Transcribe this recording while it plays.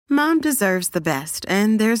Mom deserves the best,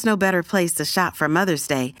 and there's no better place to shop for Mother's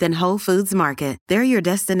Day than Whole Foods Market. They're your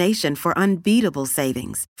destination for unbeatable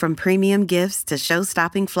savings, from premium gifts to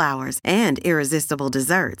show-stopping flowers and irresistible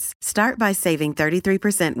desserts. Start by saving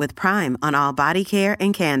 33% with Prime on all body care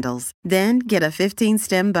and candles. Then get a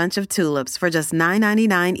 15-stem bunch of tulips for just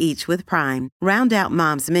 $9.99 each with Prime. Round out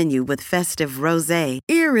Mom's menu with festive rosé,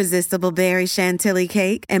 irresistible berry chantilly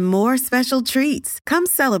cake, and more special treats. Come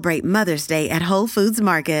celebrate Mother's Day at Whole Foods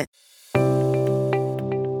Market.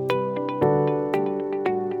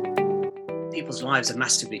 People's lives are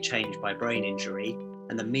massively changed by brain injury,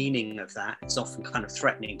 and the meaning of that is often kind of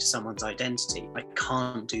threatening to someone's identity. I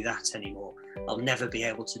can't do that anymore. I'll never be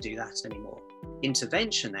able to do that anymore.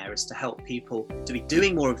 Intervention there is to help people to be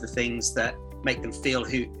doing more of the things that make them feel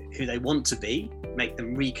who they want to be, make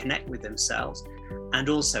them reconnect with themselves, and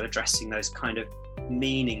also addressing those kind of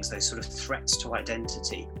meanings, those sort of threats to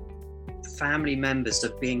identity. Family members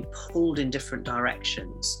are being pulled in different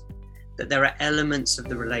directions, that there are elements of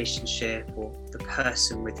the relationship or the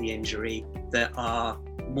person with the injury that are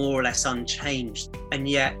more or less unchanged, and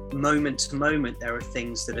yet moment to moment there are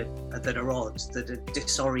things that are odd, that are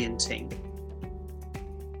disorienting.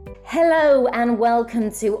 Hello and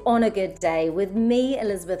welcome to On a Good Day with me,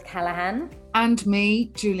 Elizabeth Callahan. And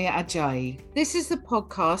me, Julia Ajayi. This is the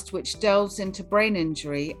podcast which delves into brain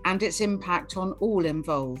injury and its impact on all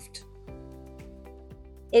involved.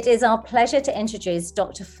 It is our pleasure to introduce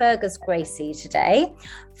Dr. Fergus Gracey today.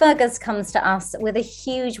 Fergus comes to us with a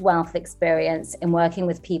huge wealth of experience in working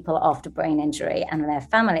with people after brain injury and their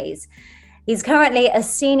families. He's currently a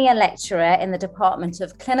senior lecturer in the Department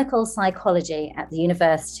of Clinical Psychology at the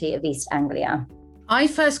University of East Anglia. I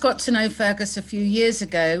first got to know Fergus a few years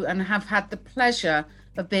ago and have had the pleasure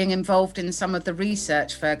of being involved in some of the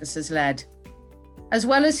research Fergus has led. As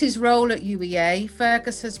well as his role at UEA,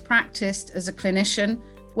 Fergus has practiced as a clinician,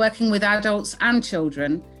 working with adults and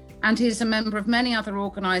children, and he is a member of many other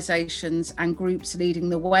organisations and groups leading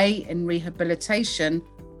the way in rehabilitation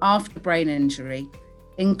after brain injury,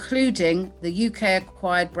 including the UK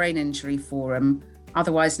Acquired Brain Injury Forum,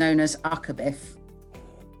 otherwise known as UKABIF.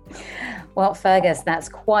 Well, Fergus, that's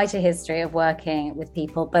quite a history of working with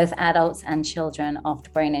people, both adults and children, after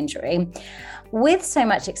brain injury. With so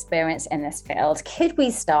much experience in this field, could we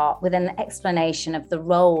start with an explanation of the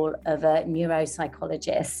role of a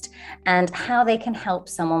neuropsychologist and how they can help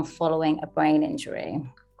someone following a brain injury?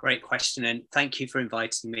 Great question, and thank you for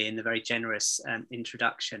inviting me in the very generous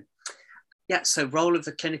introduction. Yeah, so role of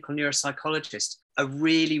the clinical neuropsychologist, a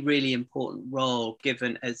really, really important role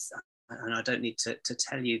given as, and I don't need to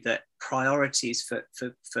tell you that priorities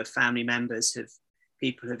for family members of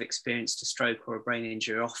people who have experienced a stroke or a brain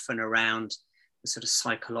injury are often around the sort of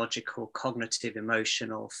psychological, cognitive,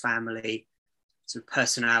 emotional, family, sort of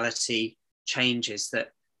personality changes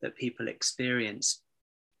that people experience.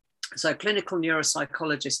 So a clinical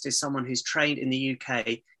neuropsychologist is someone who's trained in the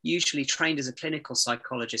UK, usually trained as a clinical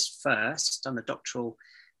psychologist first, done the doctoral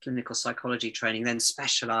clinical psychology training, then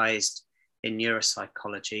specialised in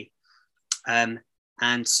neuropsychology.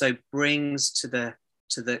 And so brings to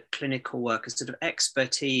the clinical work a sort of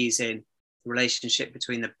expertise in the relationship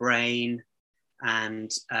between the brain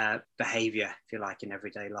and behaviour, if you like, in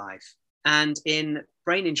everyday life. And in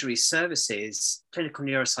brain injury services, clinical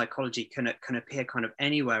neuropsychology can appear kind of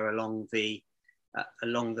anywhere along the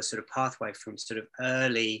sort of pathway, from sort of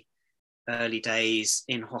early days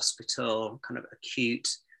in hospital, kind of acute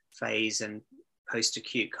phase and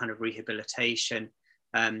post-acute kind of rehabilitation,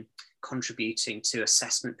 contributing to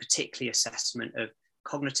assessment, particularly assessment of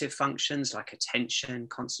cognitive functions like attention,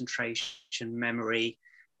 concentration, memory,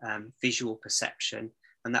 visual perception,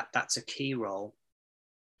 and that's a key role.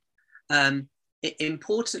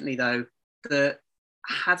 Importantly though,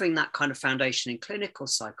 having that kind of foundation in clinical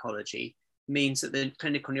psychology means that the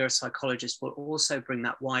clinical neuropsychologist will also bring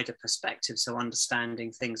that wider perspective, so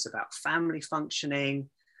understanding things about family functioning,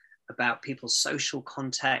 about people's social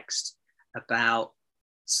context, about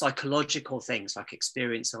psychological things like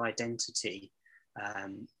experience of identity,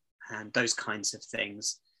 and those kinds of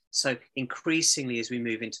things. So increasingly, as we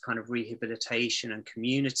move into kind of rehabilitation and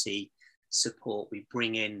community support, we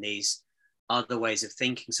bring in these other ways of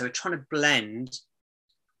thinking. So we're trying to blend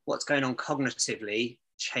what's going on cognitively,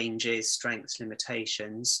 changes, strengths,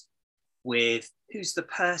 limitations, with who's the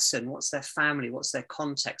person, what's their family, what's their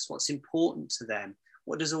context, what's important to them,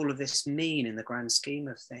 what does all of this mean in the grand scheme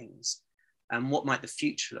of things, and what might the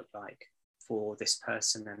future look like for this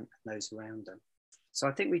person and those around them. So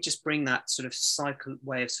I think we just bring that sort of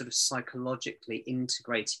way of sort of psychologically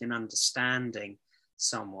integrating and understanding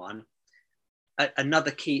someone.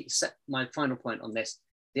 Another key, my final point on this,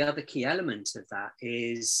 the other key element of that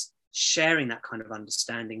is sharing that kind of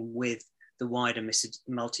understanding with the wider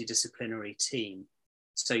multidisciplinary team.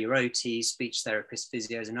 So your OTs, speech therapists,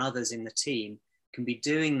 physios, and others in the team can be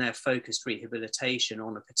doing their focused rehabilitation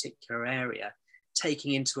on a particular area,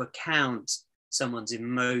 taking into account someone's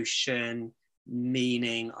emotion,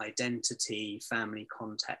 meaning, identity, family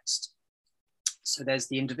context. So there's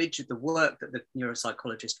the individual, the work that the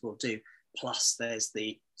neuropsychologist will do, plus there's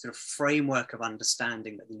the sort of framework of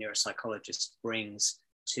understanding that the neuropsychologist brings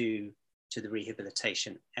to the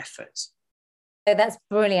rehabilitation effort. So that's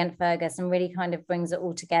brilliant, Fergus, and really kind of brings it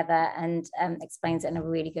all together and explains it in a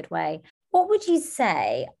really good way. What would you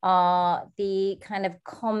say are the kind of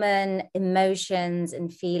common emotions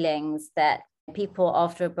and feelings that people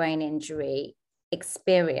after a brain injury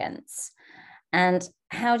experience? And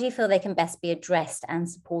how do you feel they can best be addressed and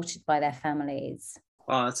supported by their families?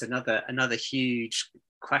 Well, that's another huge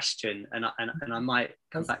question. And I might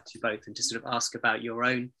come back to you both and to sort of ask about your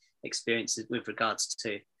own experiences with regards to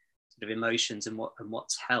sort of emotions and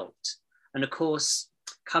what's helped. And of course,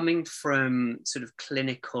 coming from sort of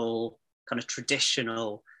clinical, kind of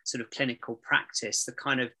traditional sort of clinical practice, the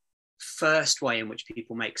kind of first way in which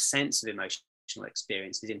people make sense of emotional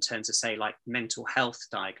experiences in terms of, say, like mental health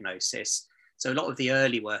diagnosis. So a lot of the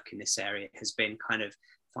early work in this area has been kind of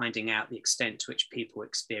finding out the extent to which people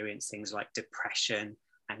experience things like depression,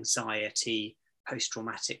 anxiety,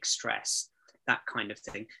 post-traumatic stress, that kind of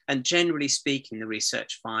thing. And generally speaking, the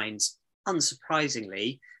research finds,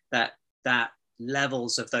 unsurprisingly, that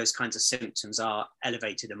levels of those kinds of symptoms are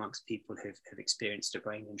elevated amongst people who've experienced a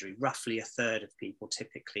brain injury. Roughly a third of people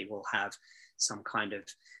typically will have some kind of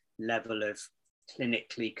level of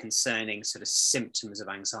clinically concerning sort of symptoms of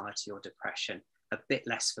anxiety or depression, a bit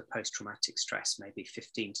less for post-traumatic stress, maybe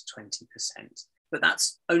 15 to 20%. But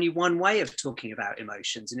that's only one way of talking about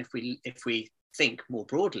emotions. And if we think more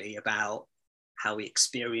broadly about how we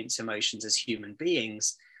experience emotions as human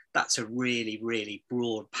beings, that's a really, really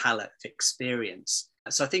broad palette of experience.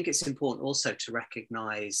 So I think it's important also to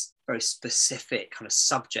recognize very specific kind of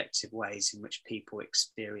subjective ways in which people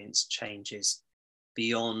experience changes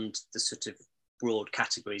beyond the sort of broad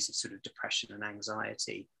categories of sort of depression and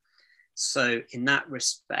anxiety. So in that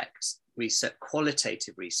respect,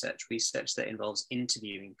 qualitative research that involves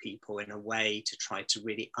interviewing people in a way to try to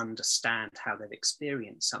really understand how they've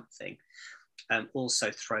experienced something,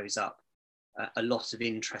 also throws up a lot of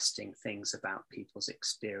interesting things about people's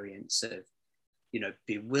experience of,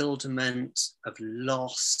 bewilderment, of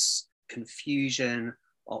loss, confusion,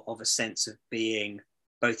 of a sense of being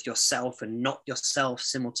both yourself and not yourself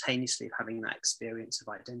simultaneously, of having that experience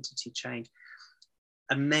of identity change,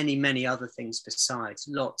 and many, many other things besides.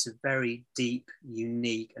 Lots of very deep,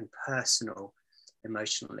 unique and personal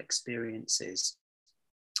emotional experiences.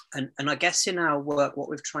 And I guess in our work, what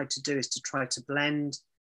we've tried to do is to try to blend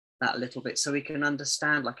that a little bit so we can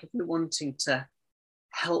understand, like, if we're wanting to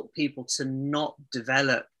help people to not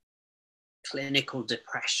develop clinical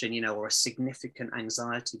depression, or a significant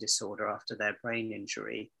anxiety disorder after their brain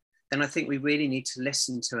injury, then I think we really need to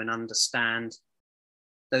listen to and understand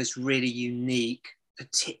those really unique,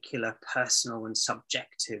 particular, personal and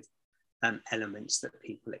subjective elements that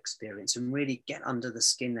people experience, and really get under the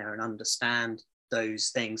skin there and understand those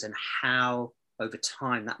things and how over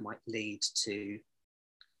time that might lead to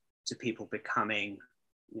people becoming,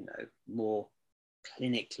 more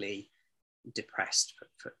clinically depressed,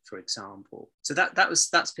 for example. So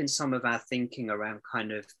that's been some of our thinking around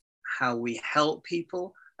kind of how we help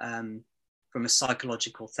people from a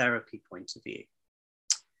psychological therapy point of view.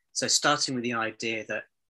 So starting with the idea that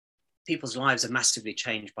people's lives are massively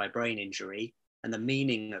changed by brain injury, and the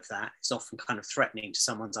meaning of that is often kind of threatening to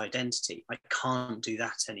someone's identity. I can't do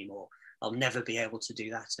that anymore. I'll never be able to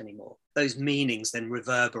do that anymore. Those meanings then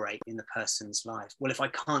reverberate in the person's life. Well, if I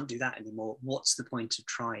can't do that anymore, what's the point of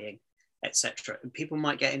trying, etc.? And people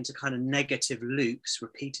might get into kind of negative loops,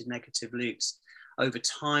 repeated negative loops over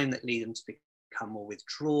time that lead them to become more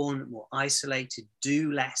withdrawn, more isolated,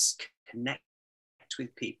 do less, connect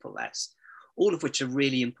with people less, all of which are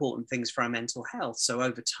really important things for our mental health. So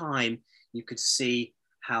over time, you could see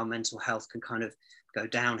how mental health can kind of go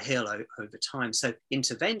downhill over time. So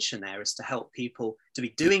intervention there is to help people to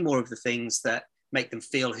be doing more of the things that make them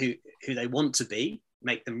feel who they want to be,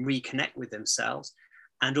 make them reconnect with themselves,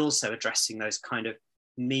 and also addressing those kind of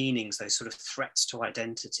meanings, those sort of threats to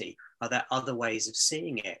identity. Are there other ways of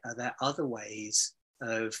seeing it? Are there other ways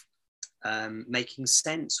of making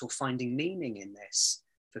sense or finding meaning in this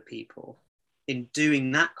for people? In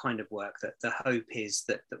doing that kind of work, that the hope is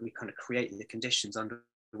that we kind of create the conditions under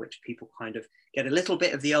which people kind of get a little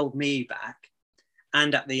bit of the old me back,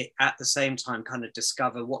 and at the same time kind of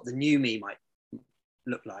discover what the new me might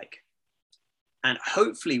look like. And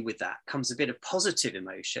hopefully with that comes a bit of positive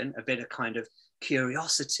emotion, a bit of kind of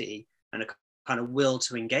curiosity, and a kind of will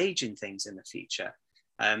to engage in things in the future.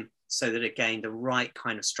 So that, again, the right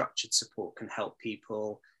kind of structured support can help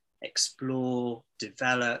people explore,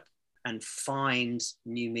 develop, and find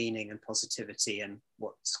new meaning and positivity, and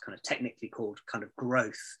what's kind of technically called kind of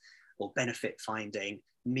growth or benefit finding,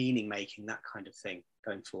 meaning making, that kind of thing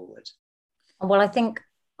going forward. Well, I think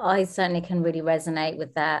I certainly can really resonate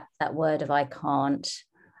with that word of "I can't,"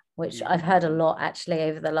 which I've heard a lot actually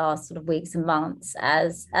over the last sort of weeks and months,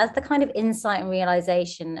 as the kind of insight and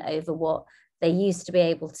realization over what they used to be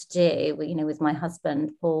able to do, you know, with my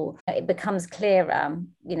husband, Paul. It becomes clearer,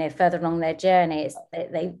 you know, further along their journey.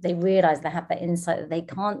 They realize they have that insight that they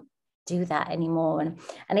can't do that anymore.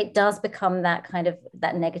 And it does become that kind of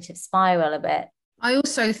that negative spiral a bit. I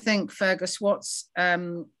also think, Fergus, what's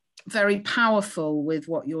very powerful with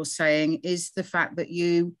what you're saying is the fact that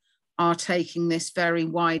you are taking this very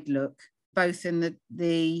wide look, both in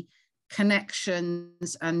the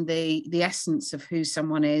connections and the essence of who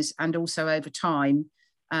someone is, and also over time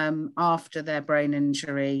after their brain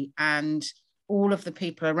injury, and all of the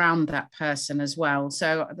people around that person as well.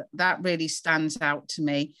 So that really stands out to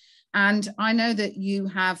me. And I know that you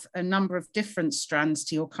have a number of different strands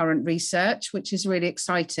to your current research, which is really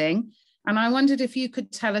exciting. And I wondered if you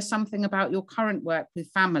could tell us something about your current work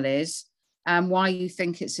with families and why you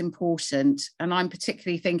think it's important. And I'm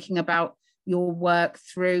particularly thinking about your work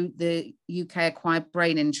through the UK Acquired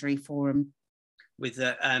Brain Injury Forum. With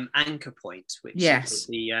the Anchor Point, which yes. is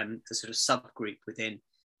the sort of subgroup within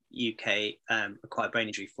UK Acquired Brain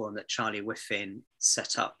Injury Forum that Charlie Whiffin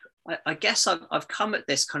set up. I guess I've come at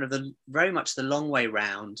this kind of very much the long way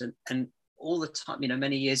round, and all the time, you know,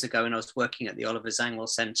 many years ago when I was working at the Oliver Zangwill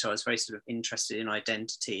Centre, I was very sort of interested in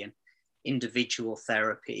identity and individual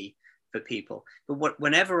therapy for people. But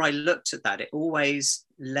whenever I looked at that, it always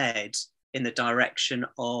led in the direction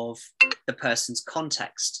of the person's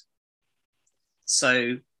context.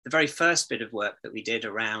 So the very first bit of work that we did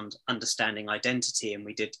around understanding identity, and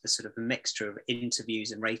we did a sort of a mixture of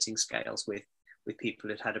interviews and rating scales with people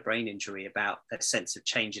who'd had a brain injury about their sense of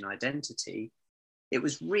change in identity, it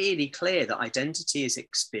was really clear that identity is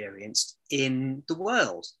experienced in the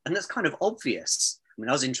world. And that's kind of obvious. I mean,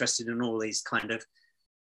 I was interested in all these kind of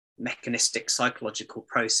mechanistic psychological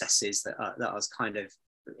processes that I was kind of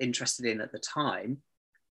interested in at the time.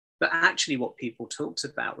 But actually what people talked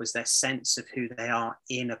about was their sense of who they are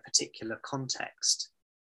in a particular context.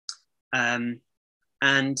 And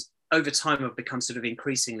over time, I've become sort of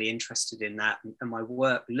increasingly interested in that, and my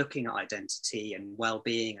work looking at identity and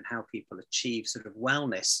well-being and how people achieve sort of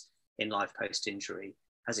wellness in life post-injury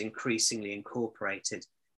has increasingly incorporated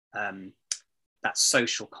that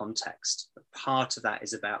social context. But part of that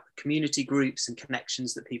is about community groups and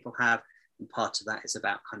connections that people have, and part of that is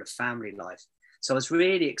about kind of family life. So I was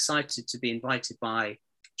really excited to be invited by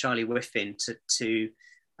Charlie Whiffin to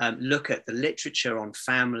look at the literature on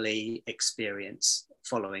family experience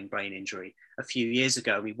following brain injury. A few years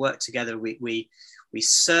ago, we worked together, we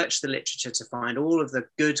searched the literature to find all of the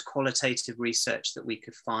good qualitative research that we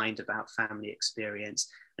could find about family experience,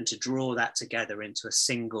 and to draw that together into a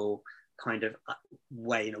single kind of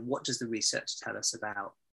way. You know, what does the research tell us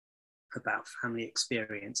about family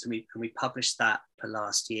experience? And we published that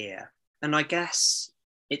last year. And I guess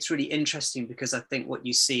it's really interesting because I think what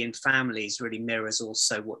you see in families really mirrors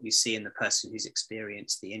also what you see in the person who's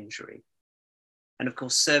experienced the injury. And of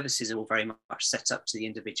course, services are all very much set up to the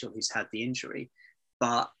individual who's had the injury,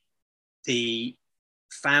 but the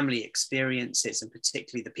family experiences, and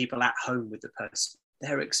particularly the people at home with the person,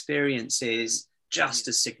 their experience is just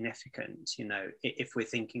as significant, you know, if we're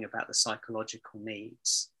thinking about the psychological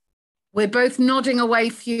needs. We're both nodding away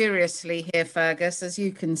furiously here, Fergus, as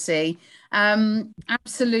you can see.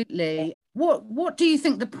 Absolutely. What do you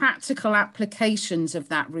think the practical applications of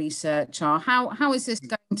that research are? How is this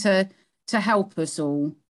going to help us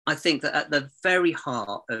all? I think that at the very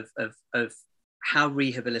heart of how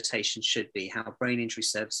rehabilitation should be, how brain injury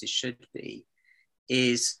services should be,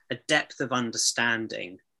 is a depth of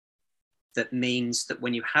understanding that means that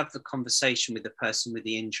when you have the conversation with the person with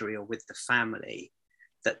the injury or with the family,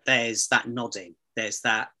 that there's that nodding, there's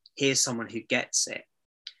that, here's someone who gets it.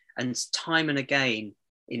 And time and again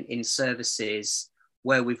in services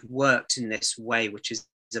where we've worked in this way, which is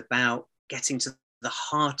about getting to the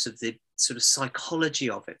heart of the sort of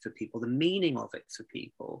psychology of it for people, the meaning of it for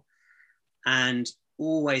people, and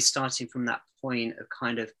always starting from that point of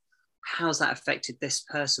kind of, how's that affected this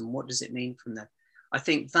person? What does it mean from them? I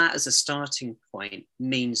think that as a starting point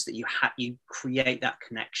means that you create that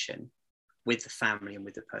connection with the family and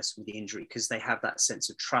with the person with the injury, because they have that sense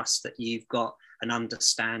of trust that you've got an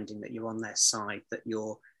understanding, that you're on their side, that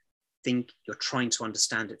you're trying to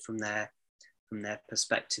understand it from their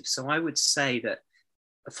perspective. So I would say that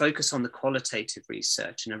a focus on the qualitative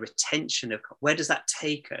research and a retention of where does that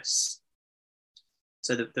take us.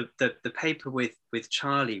 So the paper with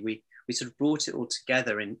Charlie, we sort of brought it all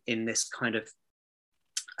together in this kind of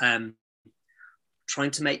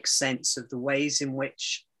trying to make sense of the ways in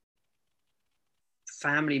which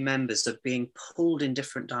family members are being pulled in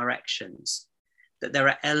different directions, that there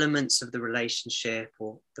are elements of the relationship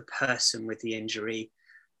or the person with the injury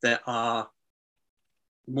that are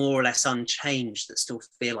more or less unchanged, that still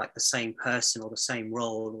feel like the same person or the same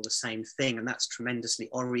role or the same thing. And that's tremendously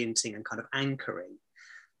orienting and kind of anchoring.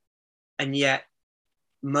 And yet,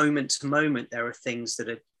 moment to moment, there are things that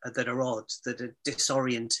are odd, that are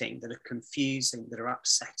disorienting, that are confusing, that are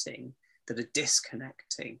upsetting, that are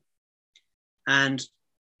disconnecting. And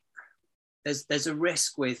there's a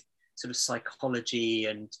risk with sort of psychology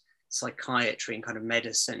and psychiatry and kind of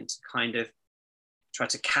medicine to kind of try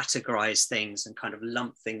to categorize things and kind of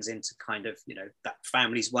lump things into kind of, that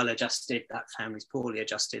family's well adjusted, that family's poorly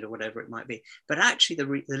adjusted, or whatever it might be. But actually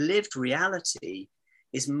the lived reality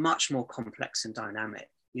is much more complex and dynamic.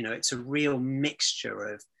 It's a real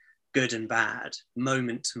mixture of good and bad,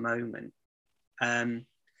 moment to moment.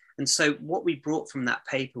 And so what we brought from that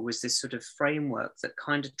paper was this sort of framework that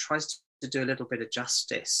kind of tries to do a little bit of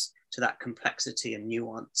justice to that complexity and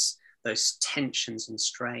nuance, those tensions and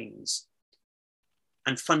strains.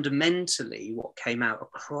 And fundamentally, what came out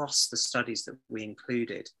across the studies that we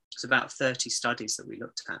included, it's about 30 studies that we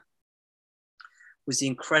looked at, was the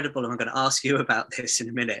incredible, and I'm going to ask you about this in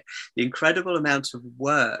a minute, the incredible amount of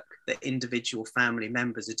work that individual family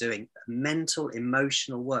members are doing, mental,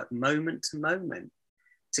 emotional work, moment to moment,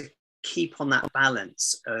 to keep on that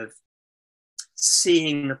balance of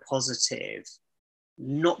seeing the positive,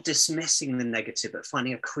 not dismissing the negative, but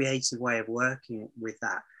finding a creative way of working with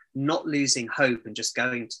that, not losing hope and just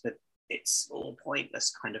going to the it's all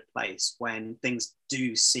pointless kind of place when things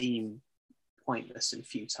do seem pointless and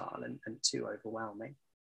futile and too overwhelming.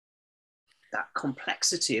 That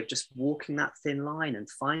complexity of just walking that thin line and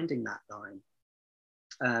finding that line.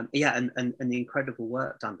 And the incredible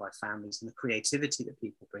work done by families and the creativity that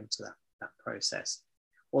people bring to that process.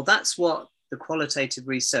 Well, that's what the qualitative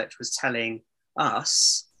research was telling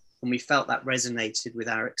us, and we felt that resonated with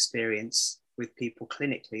our experience with people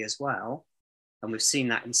clinically as well. And we've seen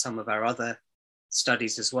that in some of our other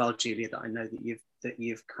studies as well, Julia, that I know that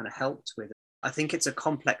you've kind of helped with. I think it's a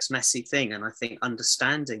complex, messy thing. And I think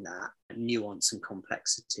understanding that nuance and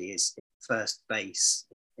complexity is first base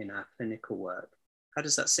in our clinical work. How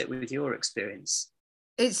does that sit with your experience?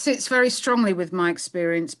 It sits very strongly with my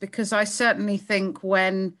experience, because I certainly think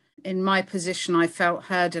when in my position I felt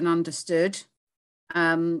heard and understood,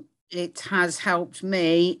 it has helped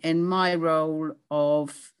me in my role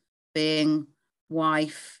of being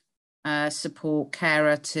wife, support,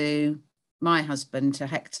 carer to my husband, to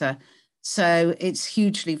Hector. So it's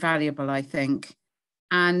hugely valuable, I think.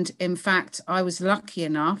 And in fact, I was lucky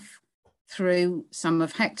enough through some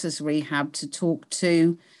of Hector's rehab to talk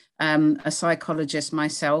to a psychologist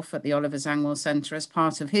myself at the Oliver Zangwill Centre as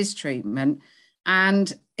part of his treatment.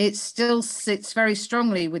 And it still sits very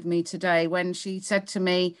strongly with me today when she said to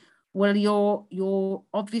me, well, you're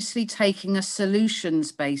obviously taking a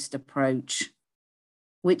solutions-based approach,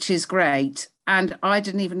 which is great. And I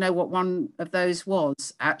didn't even know what one of those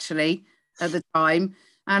was actually at the time.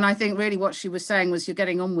 And I think really what she was saying was you're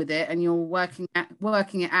getting on with it and you're working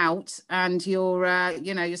it out, and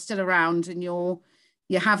you're still around and you're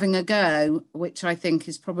having a go, which I think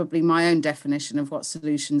is probably my own definition of what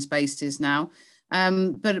solutions-based is now.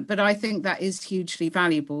 But I think that is hugely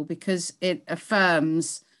valuable because it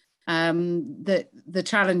affirms that the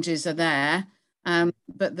challenges are there,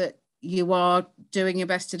 but that you are doing your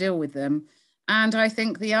best to deal with them. And I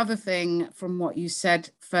think the other thing from what you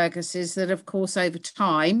said, Fergus, is that, of course, over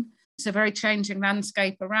time, it's a very changing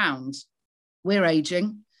landscape around. We're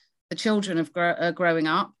aging, the children are growing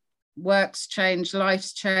up, work's changed,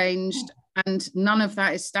 life's changed, and none of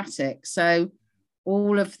that is static. So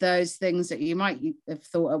all of those things that you might have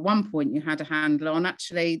thought at one point you had a handle on,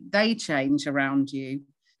 actually, they change around you.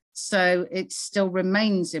 So it still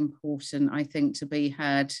remains important, I think, to be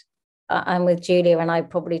heard. I'm with Julia, and I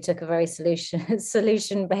probably took a very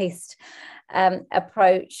solution-based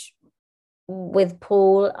approach. With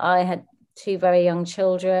Paul, I had 2 very young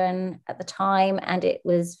children at the time, and it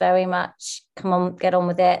was very much, come on, get on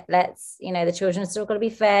with it. Let's, the children have still got to be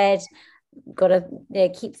fed. got to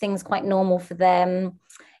keep things quite normal for them,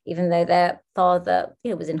 even though their father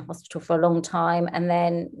was in hospital for a long time. And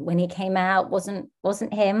then when he came out, wasn't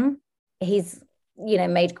him. He's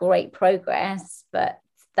made great progress, but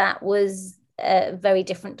that was a very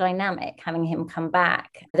different dynamic having him come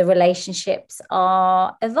back. The relationships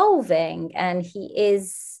are evolving, and he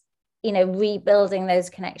is rebuilding those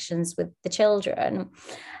connections with the children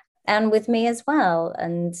and with me as well.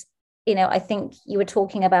 And I think you were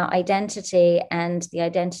talking about identity, and the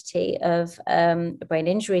identity of a brain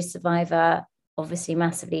injury survivor obviously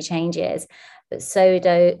massively changes, but so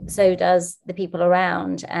does the people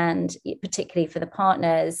around. And particularly for the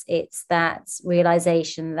partners, it's that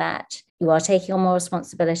realization that you are taking on more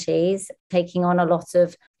responsibilities, taking on a lot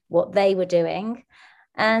of what they were doing,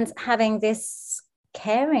 and having this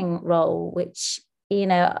caring role, which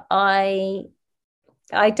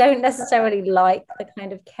I don't necessarily like the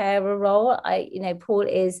kind of carer role. Paul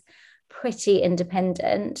is pretty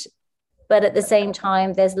independent, but at the same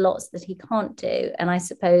time, there's lots that he can't do. And I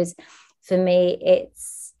suppose for me,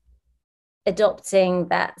 it's adopting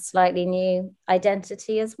that slightly new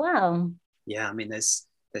identity as well. Yeah, I mean, there's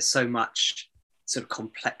so much sort of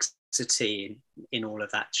complexity in all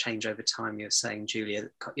of that change over time. You're saying, Julia,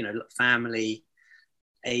 family,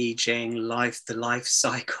 aging, the life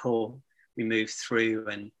cycle we move through,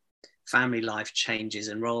 and family life changes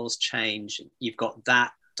and roles change. You've got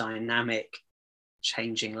that dynamic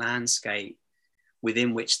changing landscape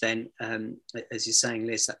within which then, as you're saying,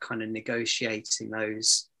 Liz, that kind of negotiating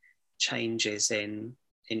those changes in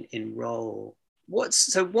role.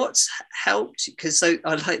 What's helped? Because I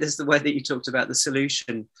like this, the way that you talked about the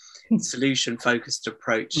solution focused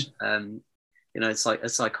approach. It's like a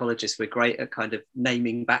psychologist, we're great at kind of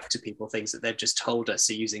naming back to people things that they've just told us,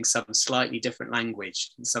 so using some slightly different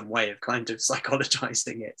language and some way of kind of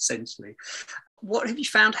psychologizing it, essentially. What have you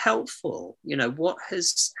found helpful? What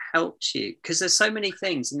has helped you? Because there's so many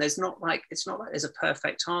things, and it's not like there's a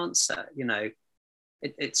perfect answer.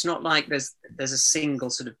 It's not like there's a single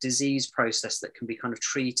sort of disease process that can be kind of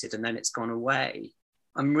treated and then it's gone away.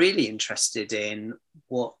 I'm really interested in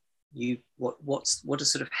what are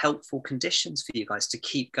sort of helpful conditions for you guys to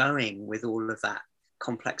keep going with all of that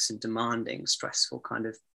complex and demanding, stressful kind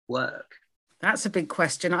of work. That's a big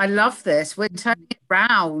question. I love this. We're turning it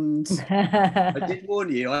round. I did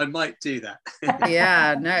warn you, I might do that.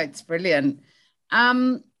 Yeah, no, it's brilliant.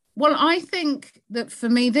 Well, I think that for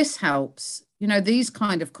me, this helps, these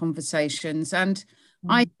kind of conversations. And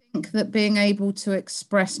I think that being able to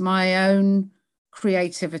express my own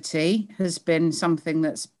creativity has been something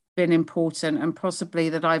that's been important, and possibly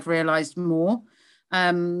that I've realized more,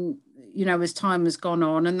 as time has gone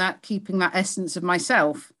on, and that keeping that essence of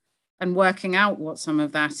myself and working out what some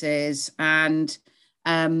of that is, and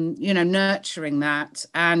nurturing that.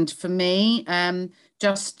 And for me,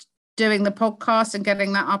 just doing the podcast and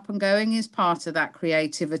getting that up and going is part of that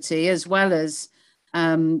creativity, as well as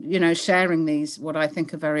sharing these, what I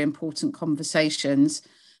think are very important conversations.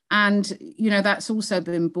 And that's also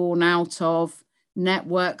been born out of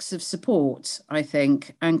networks of support, I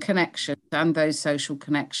think, and connections, and those social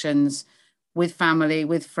connections with family,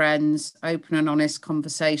 with friends, open and honest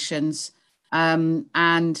conversations, and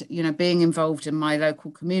being involved in my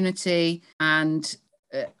local community, and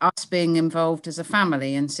us being involved as a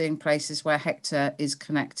family and seeing places where Hector is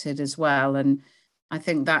connected as well. And I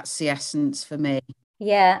think that's the essence for me.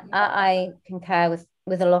 Yeah, I concur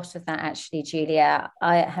with a lot of that, actually, Julia.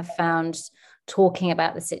 I have found talking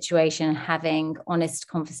about the situation, having honest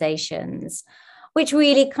conversations, which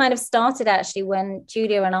really kind of started actually when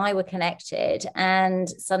Julia and I were connected, and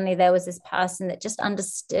suddenly there was this person that just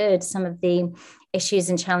understood some of the issues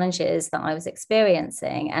and challenges that I was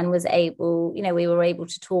experiencing, and was able, we were able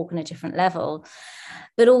to talk on a different level.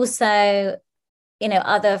 But also,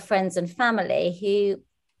 other friends and family who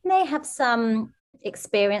may have some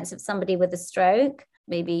experience of somebody with a stroke,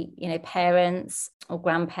 maybe, parents or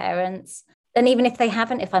grandparents. And even if they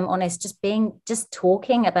haven't, if I'm honest, just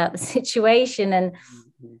talking about the situation and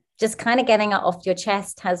just kind of getting it off your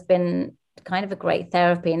chest has been kind of a great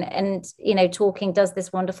therapy. And talking does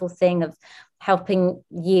this wonderful thing of helping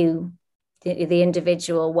you, the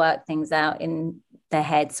individual, work things out in their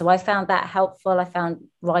head. So I found that helpful. I found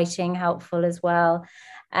writing helpful as well.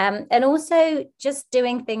 And also just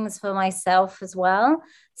doing things for myself as well,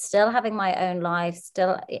 still having my own life,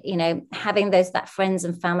 still, having that friends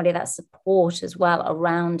and family, that support as well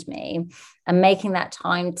around me, and making that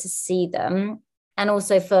time to see them. And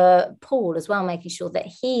also for Paul as well, making sure that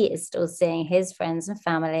he is still seeing his friends and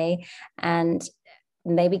family, and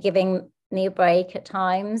maybe giving me a break at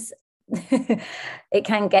times. It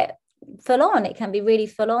can get full on. It can be really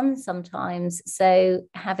full on sometimes. So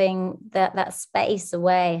having that space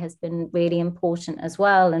away has been really important as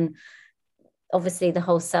well. And obviously the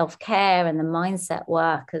whole self-care and the mindset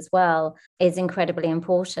work as well is incredibly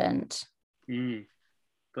important.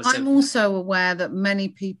 I'm also aware that many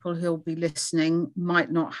people who'll be listening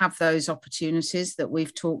might not have those opportunities that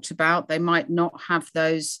we've talked about. They might not have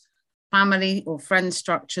those family or friend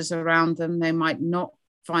structures around them. They might not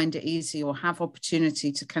find it easy or have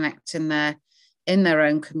opportunity to connect in their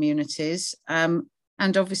own communities. And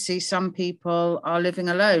obviously some people are living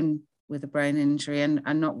alone with a brain injury and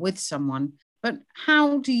not with someone. But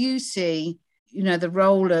how do you see, the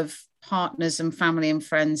role of partners and family and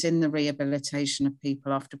friends in the rehabilitation of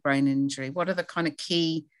people after brain injury? What are the kind of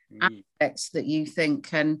key aspects that you think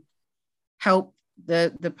can help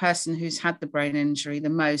the person who's had the brain injury the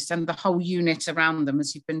most, and the whole unit around them,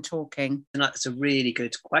 as you've been talking? And that's a really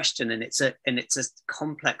good question, and it's a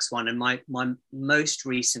complex one. And my most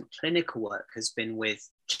recent clinical work has been with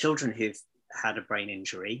children who've had a brain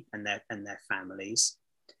injury and their families,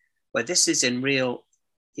 where this is in real,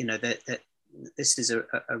 this is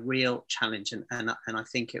a real challenge, and I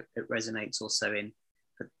think it resonates also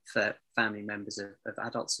for family members of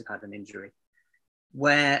adults who've had an injury,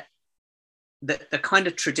 where the kind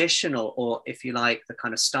of traditional, or if you like, the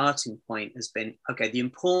kind of starting point has been, okay, the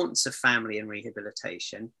importance of family and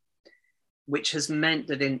rehabilitation, which has meant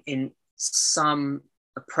that in some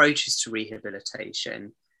approaches to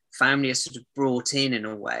rehabilitation, family is sort of brought in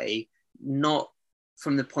a way, not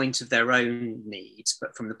from the point of their own needs,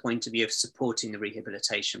 but from the point of view of supporting the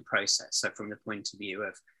rehabilitation process. So from the point of view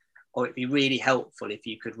of, it'd be really helpful if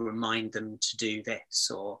you could remind them to do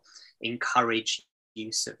this or encourage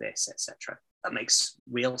use of this, etc. That makes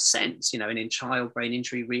real sense, and in child brain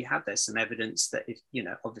injury rehab, there's some evidence that if,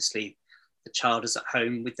 obviously the child is at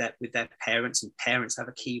home with their parents, and parents have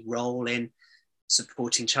a key role in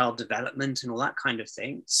supporting child development and all that kind of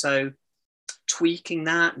thing. So tweaking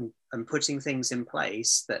that and putting things in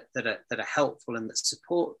place that are helpful and that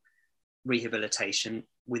support rehabilitation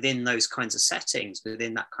within those kinds of settings,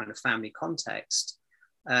 within that kind of family context,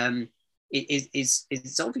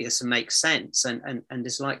 is obvious and makes sense and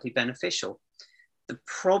is likely beneficial. The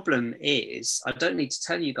problem is, I don't need to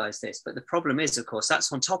tell you guys this, but the problem is, of course,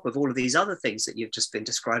 that's on top of all of these other things that you've just been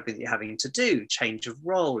describing that you're having to do: change of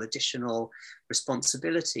role, additional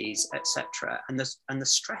responsibilities, etc., and the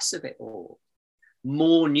stress of it all.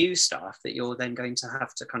 More new stuff that you're then going to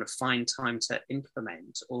have to kind of find time to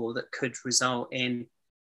implement, or that could result in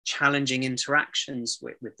challenging interactions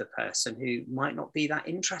with the person who might not be that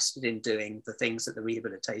interested in doing the things that the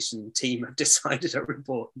rehabilitation team have decided are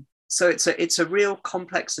important. So it's a real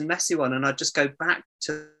complex and messy one. And I just go back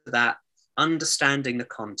to that, understanding the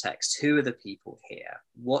context. Who are the people here?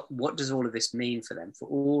 What does all of this mean for them, for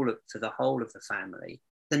the whole of the family?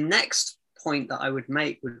 The next point that I would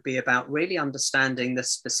make would be about really understanding the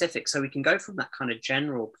specifics. So we can go from that kind of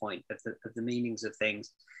general point of the meanings of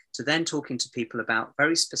things to then talking to people about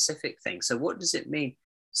very specific things. So what does it mean?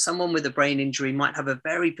 Someone with a brain injury might have a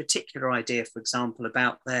very particular idea, for example,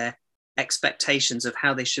 about their expectations of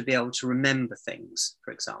how they should be able to remember things,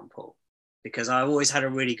 for example, because I always had a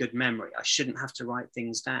really good memory. I shouldn't have to write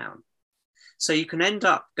things down. So you can end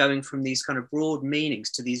up going from these kind of broad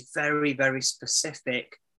meanings to these very, very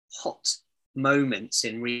specific hot moments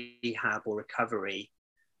in rehab or recovery,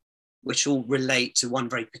 which all relate to one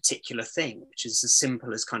very particular thing, which is as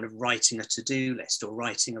simple as kind of writing a to-do list or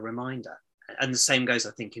writing a reminder. And the same goes,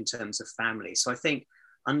 I think, in terms of family. So I think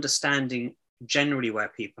understanding generally where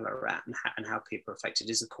people are at and how people are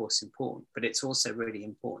affected is, of course, important, but it's also really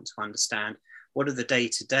important to understand what are the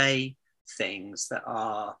day-to-day things that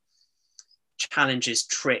are challenges,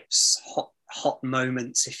 trips, hot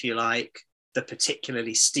moments, if you like, the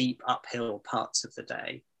particularly steep uphill parts of the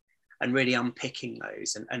day, and really unpicking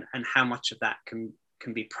those and how much of that can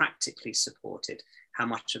be practically supported, how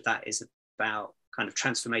much of that is about kind of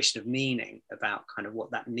transformation of meaning, about kind of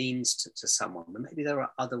what that means to someone. But maybe there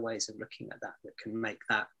are other ways of looking at that can make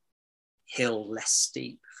that hill less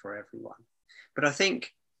steep for everyone. But I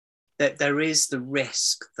think that there is the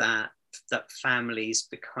risk that families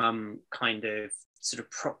become kind of sort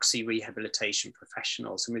of proxy rehabilitation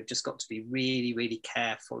professionals, and we've just got to be really, really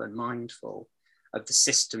careful and mindful of the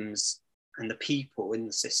systems and the people in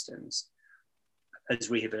the systems as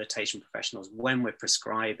rehabilitation professionals when we're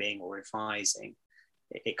prescribing or advising.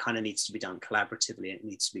 It kind of needs to be done collaboratively. It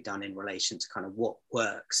needs to be done in relation to kind of what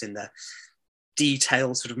works in the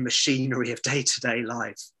detailed sort of machinery of day-to-day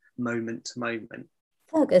life, moment to moment.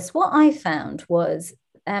 Fergus, what I found was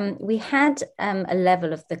we had a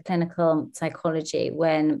level of the clinical psychology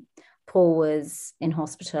when Paul was in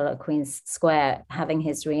hospital at Queen's Square having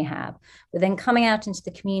his rehab, but then coming out into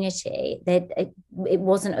the community, it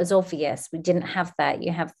wasn't as obvious. We didn't have that.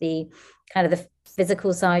 You have the kind of the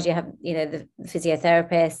physical side, you have, you know, the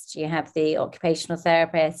physiotherapist, you have the occupational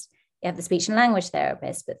therapist, you have the speech and language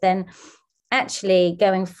therapist, but then actually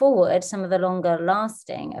going forward, some of the longer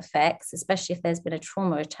lasting effects, especially if there's been a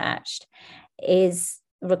trauma attached, is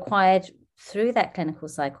required through that clinical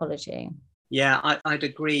psychology. Yeah, I'd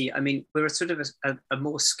agree. I mean, we're a sort of a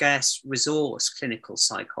more scarce resource, clinical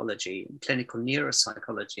psychology, clinical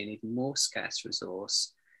neuropsychology, an even more scarce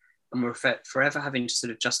resource. And we're forever having to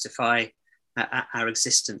sort of justify our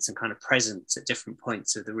existence and kind of presence at different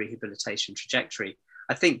points of the rehabilitation trajectory.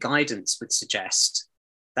 I think guidance would suggest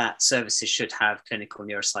that services should have clinical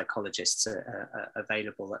neuropsychologists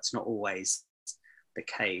available. That's not always the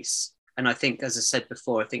case. And I think, as I said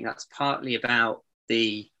before, I think that's partly about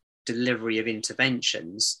the delivery of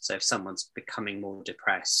interventions. So if someone's becoming more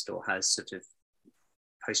depressed or has sort of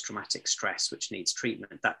post-traumatic stress which needs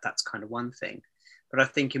treatment, that's kind of one thing. But I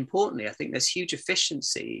think importantly, I think there's huge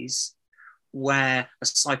efficiencies where a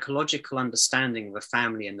psychological understanding of a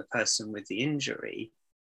family and the person with the injury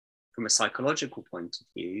from a psychological point of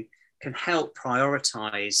view can help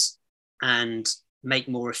prioritize and make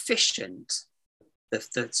more efficient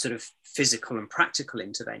the sort of physical and practical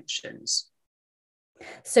interventions.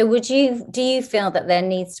 So do you feel that there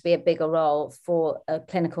needs to be a bigger role for a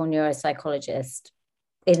clinical neuropsychologist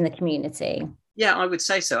in the community? Yeah, I would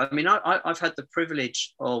say so. I mean, I've had the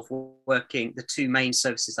privilege of working, the two main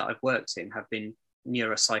services that I've worked in have been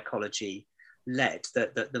neuropsychology led,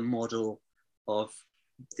 that the model of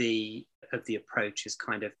the approach is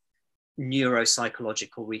kind of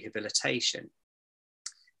neuropsychological rehabilitation.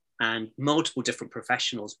 And multiple different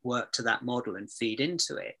professionals work to that model and feed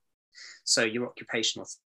into it. So your occupational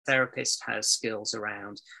therapist has skills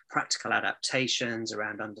around practical adaptations,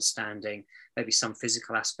 around understanding maybe some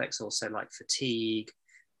physical aspects also like fatigue,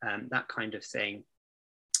 that kind of thing.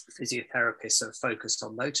 Physiotherapists are focused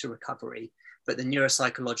on motor recovery, but the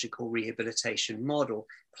neuropsychological rehabilitation model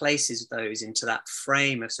places those into that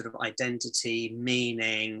frame of sort of identity,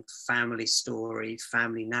 meaning, family story,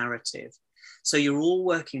 family narrative. So you're all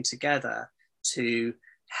working together to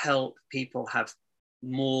help people have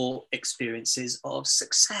more experiences of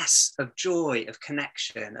success, of joy, of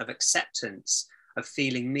connection, of acceptance, of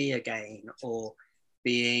feeling me again, or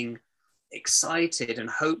being excited and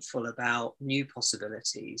hopeful about new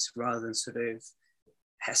possibilities rather than sort of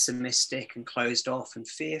pessimistic and closed off and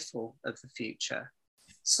fearful of the future.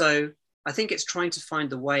 So I think it's trying to find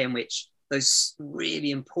the way in which those really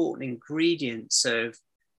important ingredients of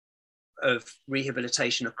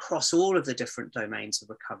rehabilitation across all of the different domains of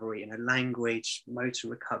recovery, language, motor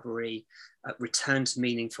recovery, return to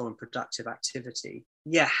meaningful and productive activity.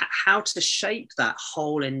 Yeah, how to shape that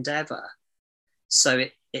whole endeavor so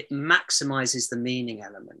it maximizes the meaning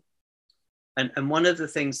element. And one of the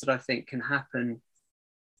things that I think can happen,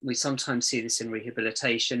 we sometimes see this in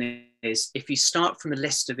rehabilitation, is if you start from a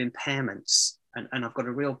list of impairments, and I've got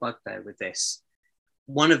a real bugbear with this,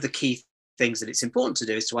 one of the key things that it's important to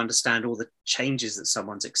do is to understand all the changes that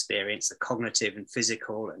someone's experienced, the cognitive and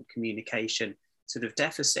physical and communication sort of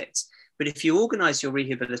deficits. But if you organize your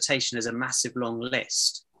rehabilitation as a massive long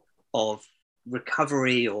list of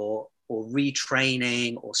recovery or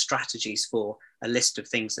retraining or strategies for a list of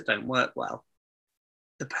things that don't work well,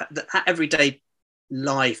 the everyday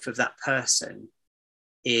life of that person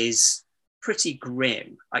is pretty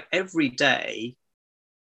grim. Like every day,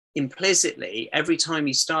 implicitly, every time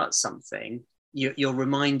you start something, you're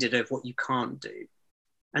reminded of what you can't do.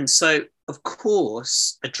 And so, of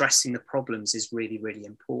course, addressing the problems is really, really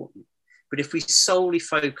important. But if we solely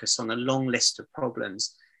focus on a long list of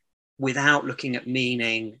problems without looking at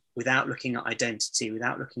meaning, without looking at identity,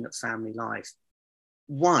 without looking at family life,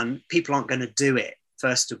 one, people aren't going to do it.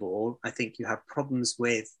 First of all, I think you have problems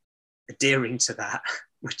with adhering to that,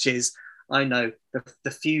 which is, I know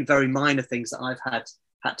the few very minor things that I've had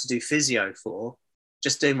to do physio for,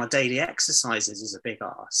 just doing my daily exercises is a big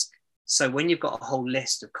ask. So when you've got a whole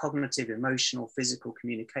list of cognitive, emotional, physical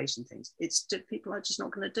communication things, people are just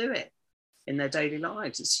not going to do it in their daily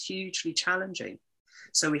lives. It's hugely challenging.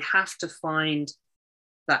 So we have to find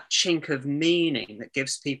that chink of meaning that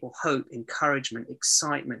gives people hope, encouragement,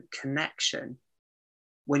 excitement, connection.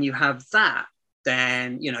 When you have that,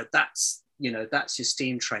 then, that's your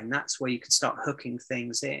steam train. That's where you can start hooking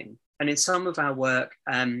things in. And in some of our work,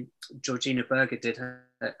 Georgina Berger did her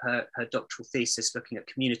doctoral thesis looking at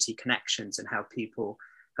community connections and how people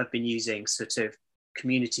have been using sort of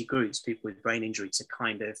community groups, people with brain injury, to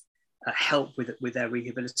kind of help with their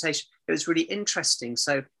rehabilitation. It was really interesting.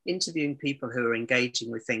 So interviewing people who are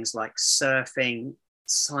engaging with things like surfing,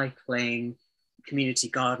 cycling, community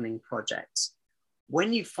gardening projects,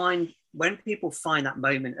 when people find that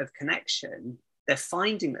moment of connection, they're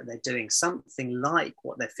finding that they're doing something like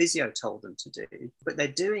what their physio told them to do, but they're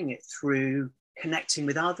doing it through connecting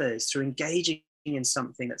with others, through engaging in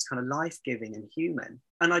something that's kind of life-giving and human.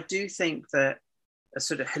 And I do think that a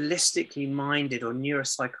sort of holistically minded or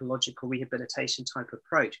neuropsychological rehabilitation type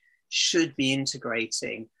approach should be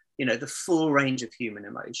integrating, the full range of human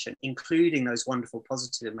emotion, including those wonderful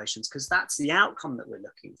positive emotions, because that's the outcome that we're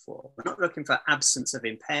looking for. We're not looking for absence of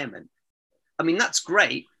impairment. I mean, that's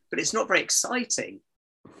great, but it's not very exciting.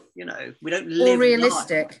 We don't live or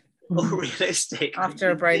realistic. Or realistic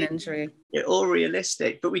After a brain injury. Yeah, or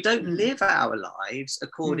realistic, but we don't live our lives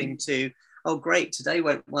according to, oh great, today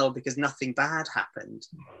went well because nothing bad happened.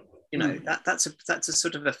 That's a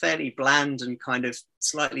sort of a fairly bland and kind of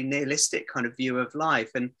slightly nihilistic kind of view of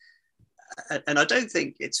life, and I don't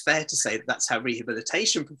think it's fair to say that that's how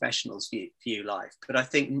rehabilitation professionals view life. But I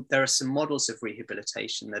think there are some models of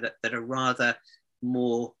rehabilitation that are rather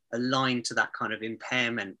more aligned to that kind of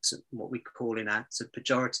impairment, what we call in our sort of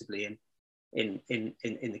pejoratively in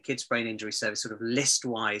the kids brain injury service, sort of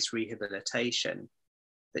list-wise rehabilitation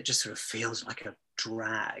that just sort of feels like a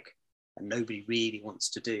drag and nobody really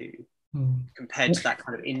wants to do, compared to that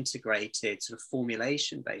kind of integrated sort of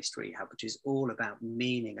formulation-based rehab, which is all about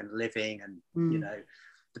meaning and living and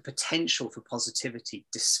the potential for positivity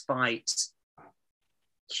despite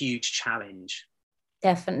huge challenge.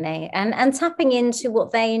 Definitely. And tapping into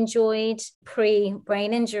what they enjoyed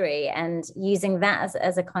pre-brain injury and using that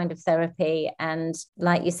as a kind of therapy. And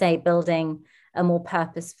like you say, building a more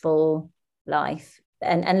purposeful life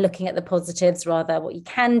and looking at the positives rather, what you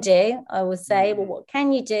can do. I would say, well, what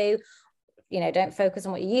can you do? Don't focus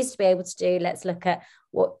on what you used to be able to do. Let's look at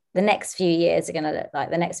what the next few years are going to look like,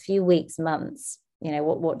 the next few weeks, months.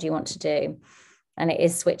 What do you want to do? And it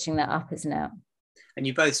is switching that up, isn't it? And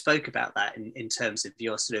you both spoke about that in terms of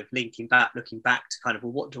your sort of looking back to kind of,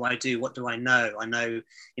 well, what do I do? What do I know? I know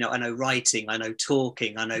writing, I know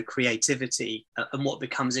talking, I know creativity, and what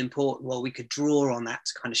becomes important. Well, we could draw on that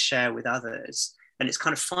to kind of share with others. And it's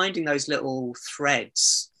kind of finding those little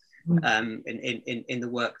threads in the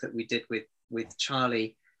work that we did with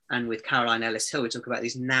Charlie and with Caroline Ellis-Hill. We talk about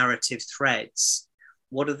these narrative threads.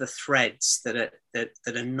 What are the threads that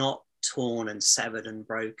are not torn and severed and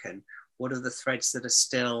broken? What are the threads that are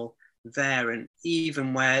still there? And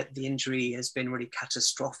even where the injury has been really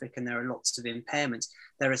catastrophic and there are lots of impairments,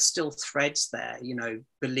 there are still threads there,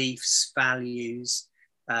 beliefs, values,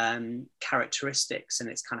 characteristics.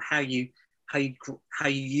 And it's kind of how you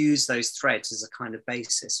use those threads as a kind of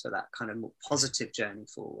basis for that kind of more positive journey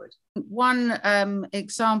forward. One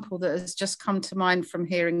example that has just come to mind from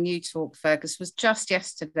hearing you talk, Fergus, was just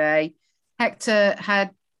yesterday. Hector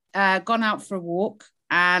had gone out for a walk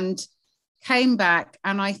and came back,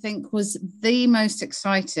 and I think was the most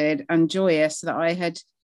excited and joyous that I had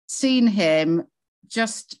seen him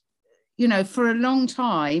just, for a long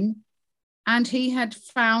time. And he had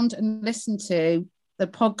found and listened to the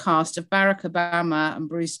podcast of Barack Obama and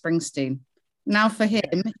Bruce Springsteen. Now for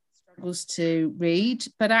him, he struggles to read,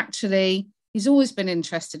 but actually he's always been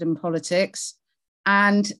interested in politics.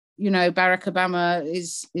 And Barack Obama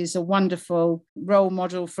is a wonderful role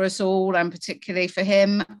model for us all, and particularly for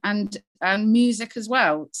him, and music as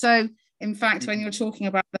well. So, in fact, when you're talking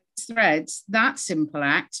about those threads, that simple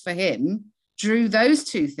act for him drew those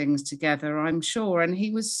two things together, I'm sure. And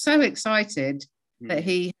he was so excited that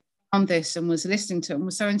he found this and was listening to it and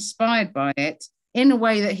was so inspired by it in a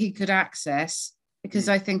way that he could access, because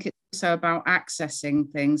I think it's also about accessing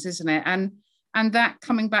things, isn't it? And that,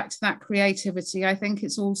 coming back to that creativity, I think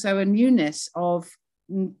it's also a newness of,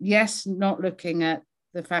 yes, not looking at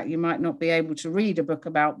the fact you might not be able to read a book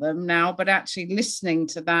about them now, but actually listening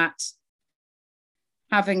to that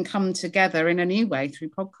having come together in a new way through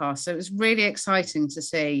podcasts. So it was really exciting to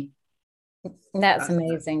see. That's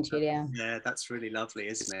amazing, Julia. Yeah, that's really lovely,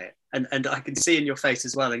 isn't it? And I can see in your face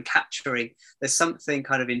as well, and capturing, there's something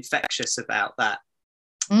kind of infectious about that.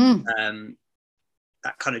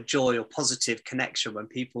 That kind of joy or positive connection when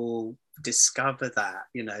people discover that,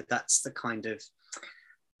 that's the kind of,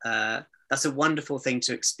 that's a wonderful thing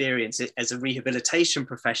to experience it as a rehabilitation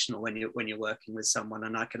professional when you're working with someone.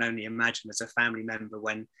 And I can only imagine as a family member,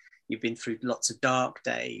 when you've been through lots of dark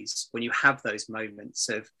days, when you have those moments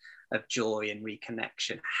of joy and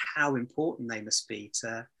reconnection, how important they must be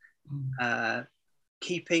to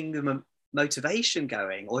keeping them motivation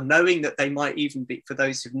going, or knowing that they might even be, for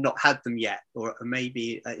those who've not had them yet, or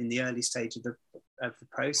maybe in the early stage the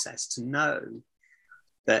process, to know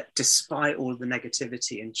that despite all the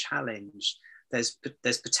negativity and challenge, there's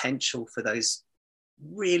potential for those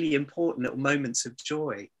really important little moments of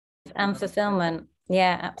joy and fulfillment.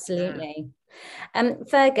 Yeah, absolutely.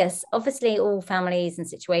 Fergus, obviously all families and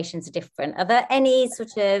situations are different. Are there any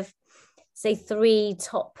sort of, say, 3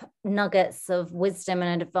 top nuggets of wisdom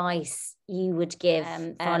and advice you would give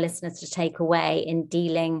for our listeners to take away in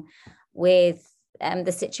dealing with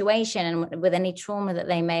the situation and with any trauma that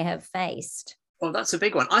they may have faced? Well, that's a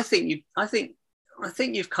big one. I think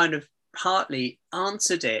you've kind of partly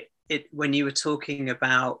answered it when you were talking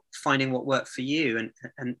about finding what worked for you,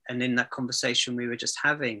 and in that conversation we were just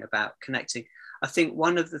having about connecting. I think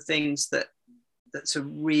one of the things that's a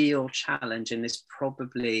real challenge, and this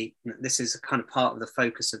is a kind of part of the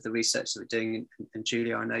focus of the research that we're doing, and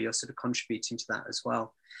Julia, I know you're sort of contributing to that as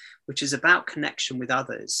well, which is about connection with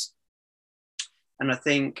others. And I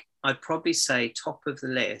think I'd probably say top of the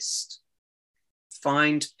list,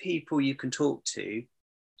 find people you can talk to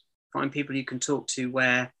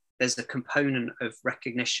where there's a component of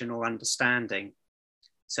recognition or understanding,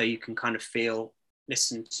 so you can kind of feel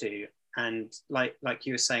listened to. And like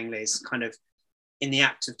you were saying, Liz, kind of in the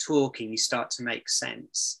act of talking, you start to make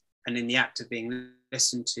sense. And in the act of being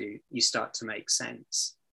listened to, you start to make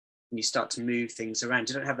sense. And you start to move things around.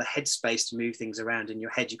 You don't have the headspace to move things around in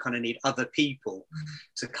your head. You kind of need other people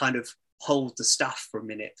to kind of hold the stuff for a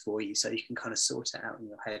minute for you, so you can kind of sort it out in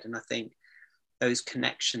your head. And I think those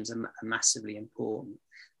connections are massively important.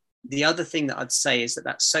 The other thing that I'd say is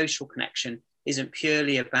that social connection isn't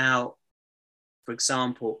purely about, for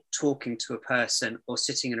example, talking to a person or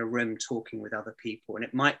sitting in a room talking with other people. And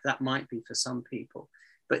that might be for some people,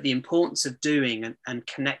 but the importance of doing and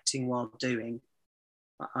connecting while doing,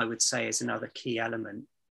 I would say, is another key element.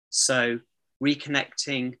 So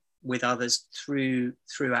reconnecting with others through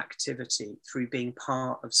activity, through being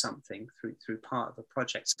part of something, through part of a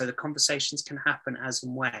project. So the conversations can happen as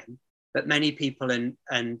and when, but many people,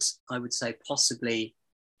 and I would say possibly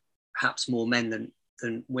perhaps more men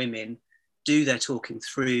than women, do their talking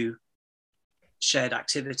through shared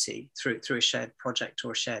activity, through a shared project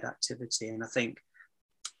or a shared activity. And I think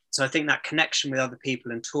that connection with other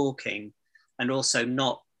people and talking, and also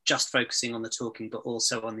not just focusing on the talking, but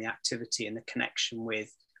also on the activity and the connection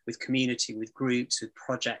with community, with groups, with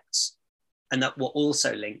projects. And that what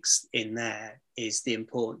also links in there is the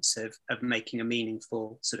importance of making a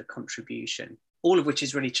meaningful sort of contribution, all of which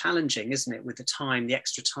is really challenging, isn't it, with the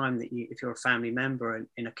extra time that if you're a family member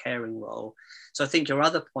in a caring role. So I think your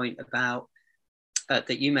other point about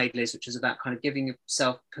that you made, Liz, which is about kind of giving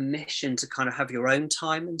yourself permission to kind of have your own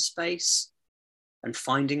time and space and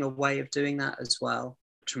finding a way of doing that as well,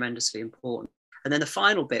 tremendously important. And then the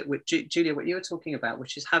final bit, which Julia, what you were talking about,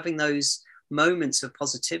 which is having those moments of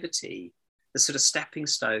positivity, the sort of stepping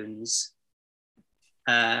stones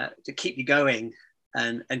to keep you going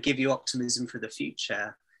and give you optimism for the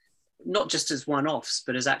future, not just as one-offs,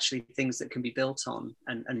 but as actually things that can be built on,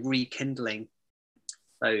 and rekindling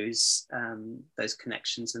those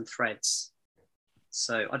connections and threads.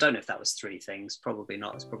 So I don't know if that was 3 things, probably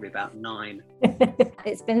not. It's probably about 9.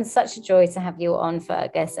 It's been such a joy to have you on,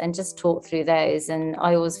 Fergus, and just talk through those. And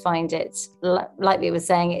I always find it, like we were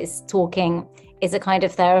saying, talking is a kind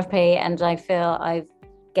of therapy, and I feel I've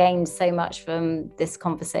gained so much from this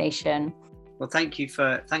conversation. Well, thanks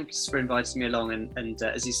for inviting me along. And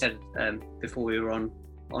as you said before we were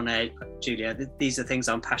on air, Julia, these are things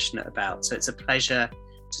I'm passionate about. So it's a pleasure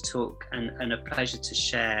to talk and a pleasure to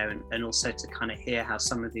share, and also to kind of hear how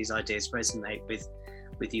some of these ideas resonate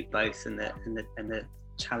with you both, and the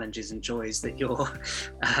challenges and joys that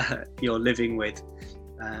you're living with.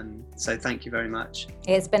 So thank you very much.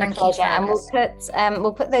 It's been a pleasure, and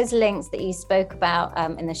we'll put those links that you spoke about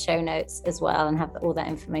in the show notes as well, and have all that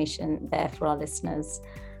information there for our listeners.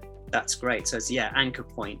 That's great. So it's Anchor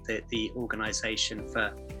Point, the organisation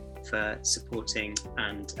for supporting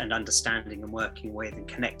and understanding and working with and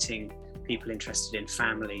connecting people interested in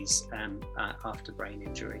families after brain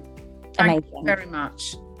injury. Thank you very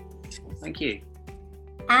much. Thank you.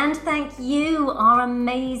 And thank you, our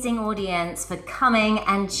amazing audience, for coming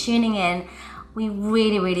and tuning in. We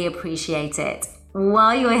really, really appreciate it.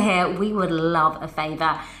 While you're here, we would love a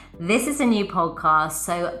favour. This is a new podcast,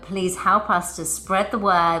 so please help us to spread the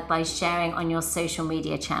word by sharing on your social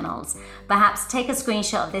media channels. Perhaps take a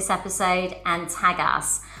screenshot of this episode and tag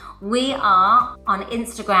us. We are on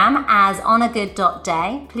Instagram as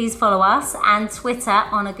onagood.day. Please follow us, and Twitter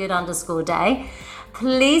onagood_day.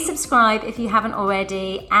 Please subscribe if you haven't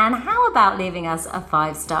already, and how about leaving us a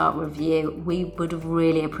 5-star review? We would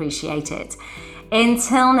really appreciate it.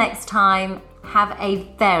 Until next time, Have a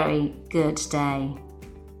very good day.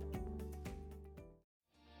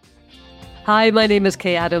 Hi, my name is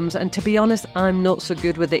Kay Adams, and to be honest, I'm not so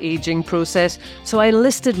good with the ageing process, so I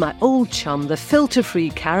enlisted my old chum, the filter-free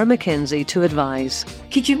Cara McKenzie, to advise.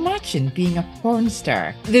 Could you imagine being a porn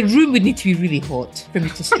star? The room would need to be really hot for me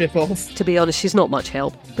to strip off. To be honest, she's not much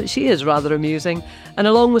help, but she is rather amusing. And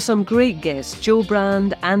along with some great guests, Joe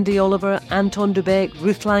Brand, Andy Oliver, Anton Dubeck,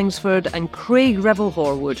 Ruth Langsford and Craig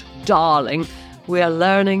Revel-Horwood, darling, we are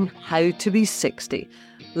learning how to be 60.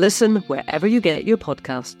 Listen wherever you get your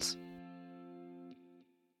podcasts.